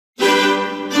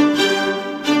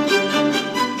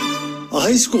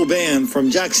high school band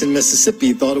from Jackson,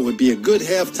 Mississippi thought it would be a good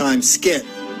halftime skit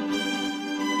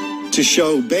to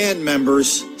show band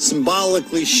members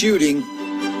symbolically shooting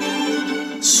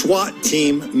SWAT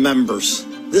team members.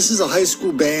 This is a high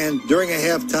school band during a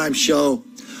halftime show.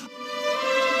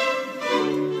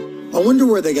 I wonder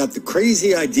where they got the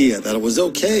crazy idea that it was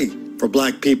okay for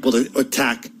black people to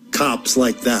attack cops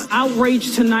like that.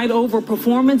 Outrage tonight over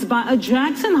performance by a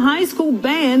Jackson High School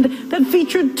band that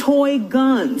featured toy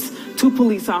guns. 2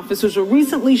 police officers were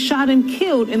recently shot and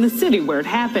killed in the city where it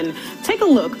happened. Take a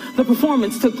look. The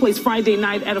performance took place Friday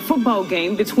night at a football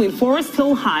game between Forest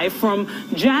Hill High from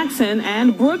Jackson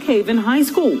and Brookhaven High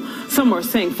School. Some are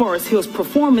saying Forest Hill's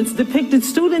performance depicted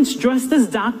students dressed as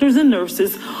doctors and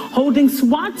nurses holding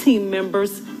SWAT team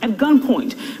members at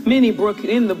gunpoint. Many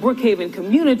in the Brookhaven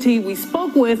community we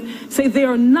spoke with say they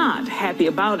are not happy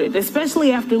about it,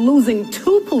 especially after losing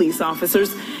 2 police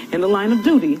officers in the line of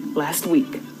duty last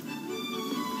week.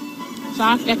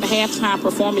 Shocked at the halftime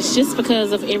performance just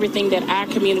because of everything that our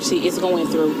community is going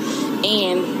through.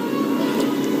 And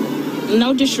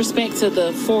no disrespect to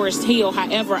the Forest Hill,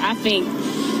 however, I think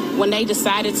when they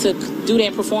decided to do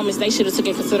that performance, they should have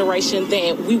taken consideration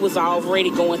that we was already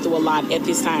going through a lot at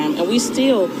this time. And we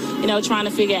still, trying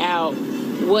to figure out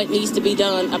what needs to be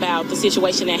done about the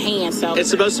situation at hand. So it's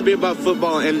supposed to be about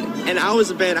football, and I was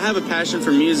a band. I have a passion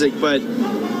for music,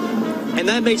 and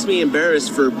that makes me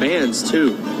embarrassed for bands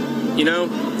too.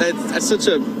 That's such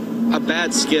a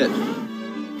bad skit.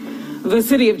 The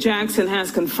city of Jackson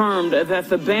has confirmed that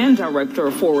the band director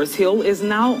of Forest Hill is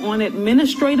now on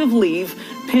administrative leave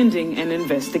pending an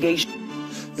investigation.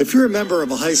 If you're a member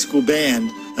of a high school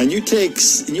band and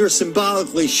you're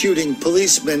symbolically shooting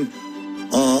policemen,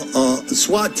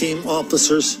 SWAT team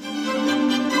officers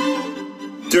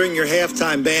during your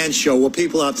halftime band show, well,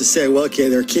 people have to say, well, okay,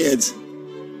 they're kids.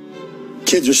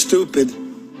 Kids are stupid.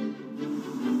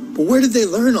 But where did they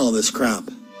learn all this crap?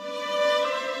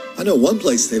 I know one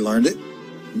place they learned it.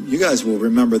 You guys will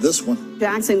remember this one.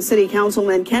 Jackson City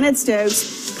Councilman Kenneth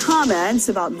Stokes' comments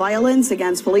about violence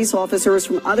against police officers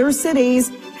from other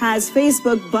cities has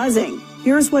Facebook buzzing.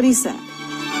 Here's what he said.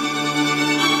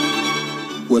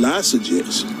 What I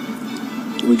suggest,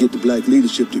 we get the black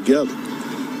leadership together,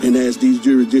 and as these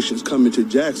jurisdictions come into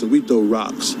Jackson, we throw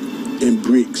rocks and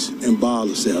bricks and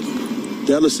ballers at them.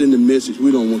 That'll send the message,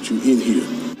 we don't want you in here.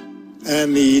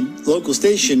 And the local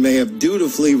station may have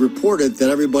dutifully reported that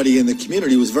everybody in the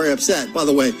community was very upset. By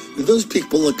the way, did those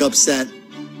people look upset?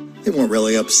 They weren't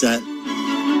really upset.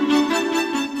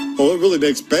 Oh, it really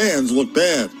makes bands look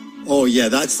bad. Oh, yeah,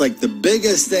 that's like the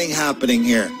biggest thing happening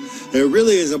here. It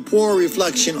really is a poor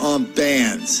reflection on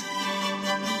bands.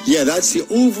 Yeah, that's the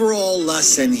overall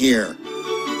lesson here.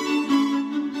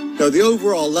 Now, the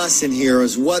overall lesson here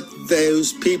is what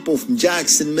those people from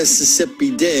Jackson,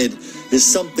 Mississippi did is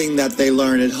something that they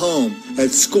learn at home,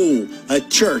 at school, at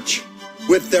church,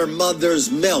 with their mother's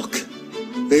milk.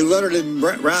 They learn it in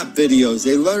rap videos.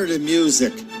 They learn it in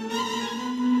music.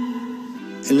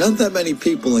 And not that many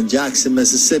people in Jackson,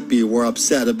 Mississippi were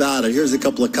upset about it. Here's a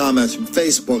couple of comments from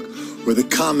Facebook where the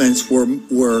comments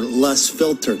were less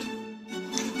filtered.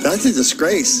 That's a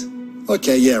disgrace.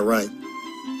 Okay, yeah, right.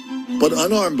 But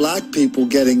unarmed black people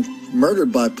getting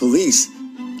murdered by police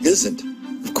isn't.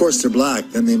 Of course they're black,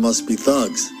 then they must be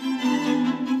thugs.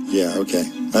 Yeah, okay.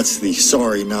 That's the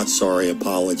sorry, not sorry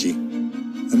apology.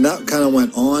 And that kind of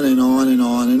went on and on and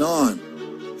on and on.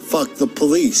 Fuck the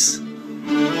police.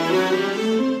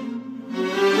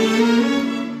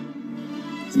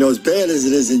 As bad as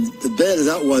it is, as bad as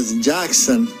that was in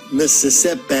Jackson,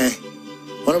 Mississippi,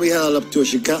 why don't we head up to a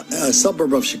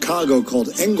suburb of Chicago called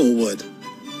Englewood?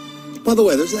 By the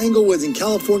way, there's Englewoods in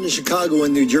California, Chicago,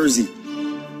 and New Jersey.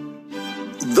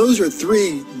 Those are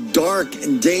 3 dark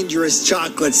and dangerous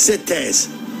chocolate cities.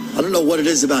 I don't know what it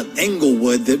is about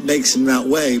Englewood that makes them that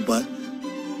way, but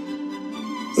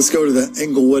let's go to the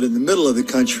Englewood in the middle of the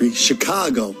country,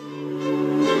 Chicago,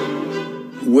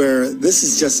 where this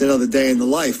is just another day in the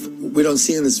life. What we don't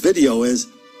see in this video is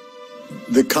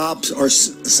the cops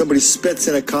somebody spits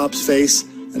in a cop's face,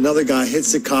 another guy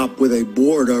hits a cop with a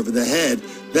board over the head,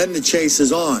 then the chase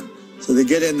is on. So they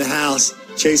get in the house,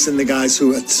 chasing the guys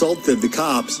who assaulted the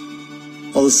cops.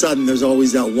 All of a sudden, there's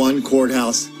always that one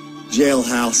courthouse,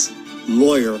 jailhouse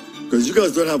lawyer, because you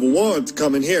guys don't have a warrant to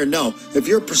come in here. No, if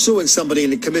you're pursuing somebody in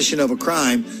the commission of a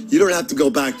crime, you don't have to go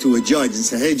back to a judge and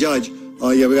say, hey, judge,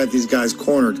 oh, yeah, we got these guys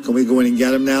cornered. Can we go in and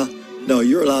get them now? No,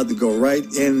 you're allowed to go right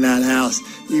in that house,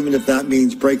 even if that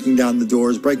means breaking down the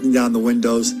doors, breaking down the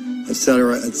windows, et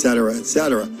cetera, et cetera, et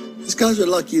cetera. These guys are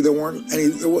lucky there weren't any,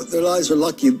 their lives are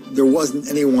lucky there wasn't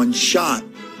anyone shot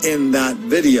in that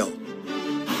video.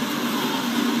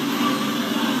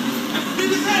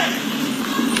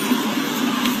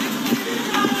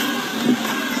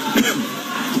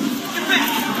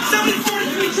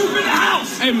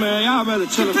 Hey man, y'all better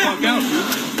chill the fuck out, dude.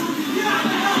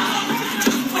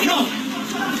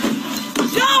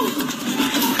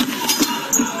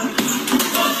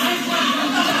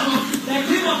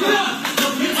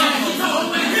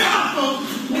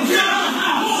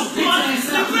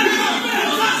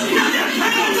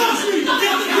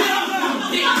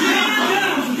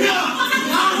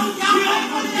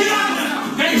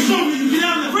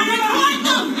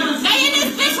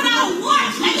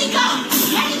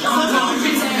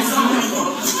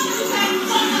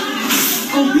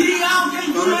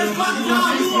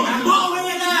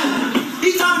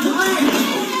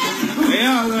 Hey,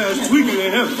 y'all tweaking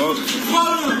in here, folks.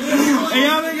 Hey,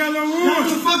 y'all ain't got no room.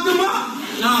 Fuck them up.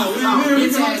 No, we lock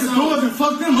the doors and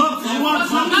fuck them up.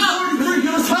 Fuck them up.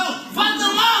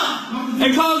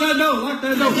 Hey, close that door. Lock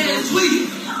that door. Yeah, it's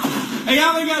tweaking. Hey,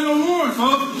 y'all ain't got no warrant,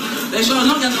 folks. They sure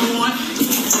don't got no warrant.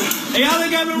 Hey, y'all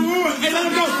ain't got no warrant. Hey,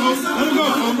 let him go, folks. Let him go,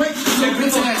 folks. Take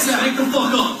the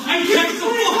fuck up. Hey, take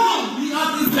the fuck up.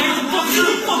 Take the fuck up.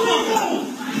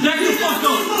 Take the fuck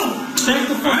up. Take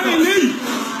the fuck up. I ain't need you.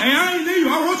 Hey, I ain't need you.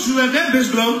 I want you to let that bitch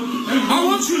blow. I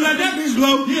want you to let that bitch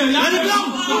blow. Yeah, let it go.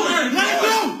 Let it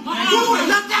go. Do it.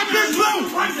 Let that bitch blow.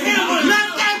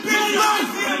 Let that bitch blow.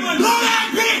 Blow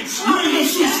that bitch. Blow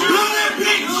that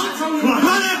bitch.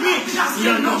 Blow that bitch.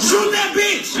 Shoot that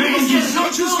bitch.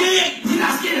 Don't you scared?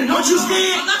 Don't you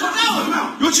scared?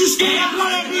 Don't you scared? Blow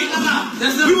that bitch.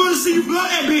 We want to see you blow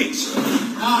that bitch.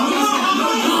 Hold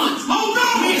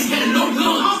on. We ain't scared of no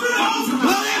guns.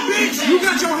 Blow that bitch. You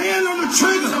got your hand on the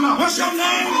trigger. What's your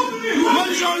name? What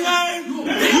is your name?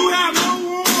 You have no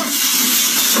warrant.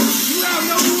 You have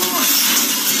no warrant.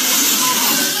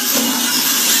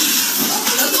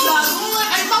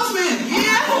 Hey, postman.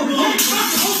 Yeah.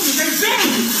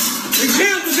 They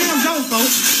jammed the damn door,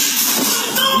 folks.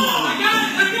 I got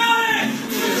it.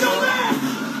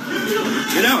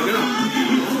 Get out.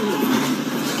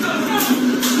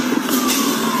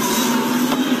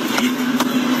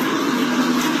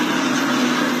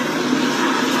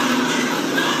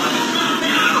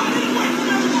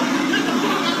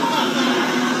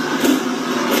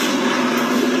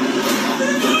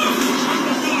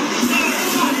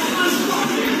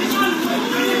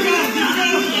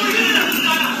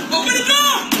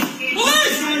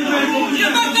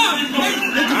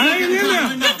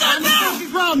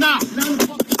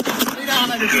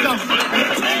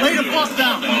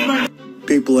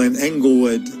 People in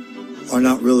Englewood are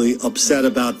not really upset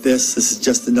about this. This is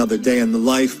just another day in the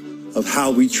life of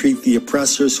how we treat the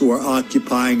oppressors who are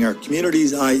occupying our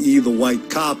communities, i.e. the white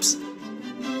cops.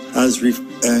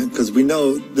 Because we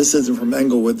know this isn't from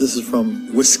Englewood, this is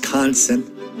from Wisconsin.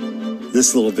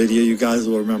 This little video, you guys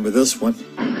will remember this one.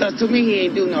 Because to me, he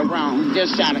ain't do no wrong,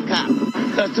 just shot a cop.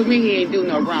 Because to me, he ain't do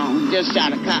no wrong, just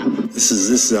shot a cop. This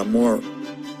is a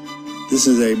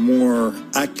more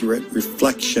accurate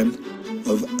reflection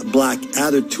of black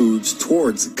attitudes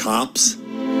towards cops.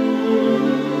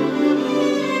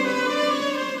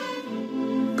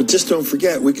 But just don't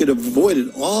forget, we could have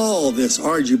avoided all this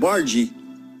argy-bargy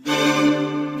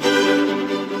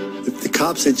if the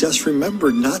cops had just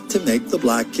remembered not to make the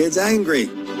black kids angry.